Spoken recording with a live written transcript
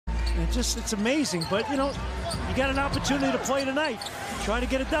It's amazing. But, you got an opportunity to play tonight. Try to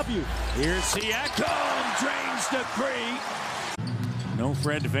get a W. Here's Siakam, drains the three. No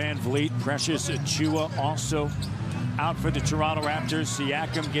Fred VanVleet. Precious Achiuwa also out for the Toronto Raptors.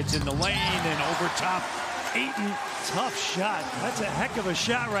 Siakam gets in the lane and over top. Ayton. Tough shot. That's a heck of a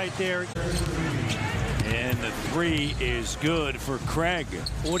shot right there. And the three is good for Craig.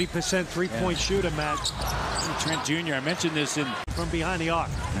 40% three-point shooter, Matt. Trent Jr., I mentioned this from behind the arc.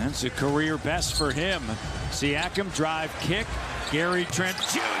 That's a career best for him. Siakam drive kick. Gary Trent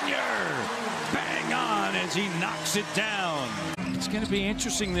Jr. bang on as he knocks it down. It's going to be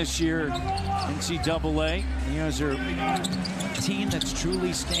interesting this year, NCAA. Is there a team that's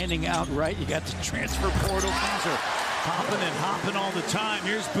truly standing out right? You got the transfer portal. Things are hopping and hopping all the time.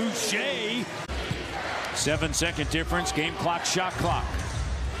 Here's Boucher. 7-second difference, game clock, shot clock.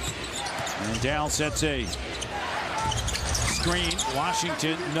 And Dal sets a screen.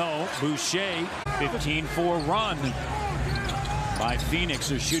 Washington, no. Boucher, 15-4 run by Phoenix.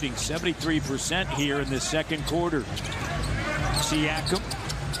 They're shooting 73% here in the second quarter. Siakam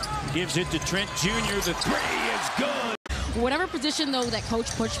gives it to Trent Jr. The three is good. Whatever position, though, that coach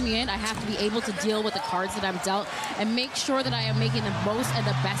puts me in, I have to be able to deal with the cards that I'm dealt and make sure that I am making the most and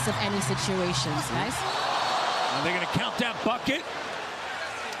the best of any situations, guys. Are they going to count that bucket?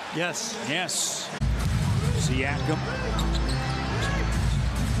 Yes. Yes. Siakam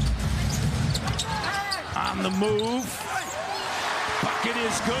on the move. Bucket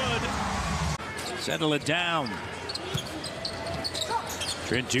is good. Settle it down.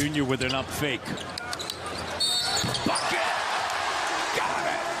 Trent Jr. with an up fake. Bucket! Got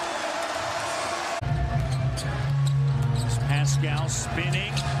it! It's Pascal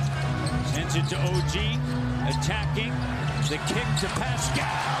spinning. Sends it to OG. Attacking. The kick to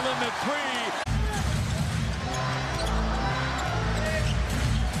Pascal and the three.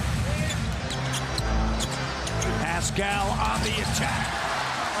 Pascal on the attack.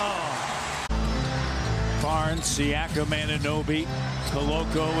 Oh. Barnes, Siakam, Anunoby,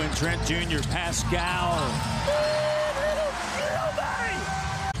 Koloko, and Trent Jr. Pascal.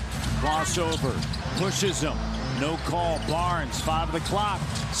 Crossover, pushes him. No call. Barnes, 5 of the clock.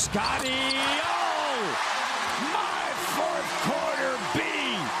 Scotty. Oh! My fourth quarter B.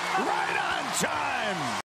 Right on time.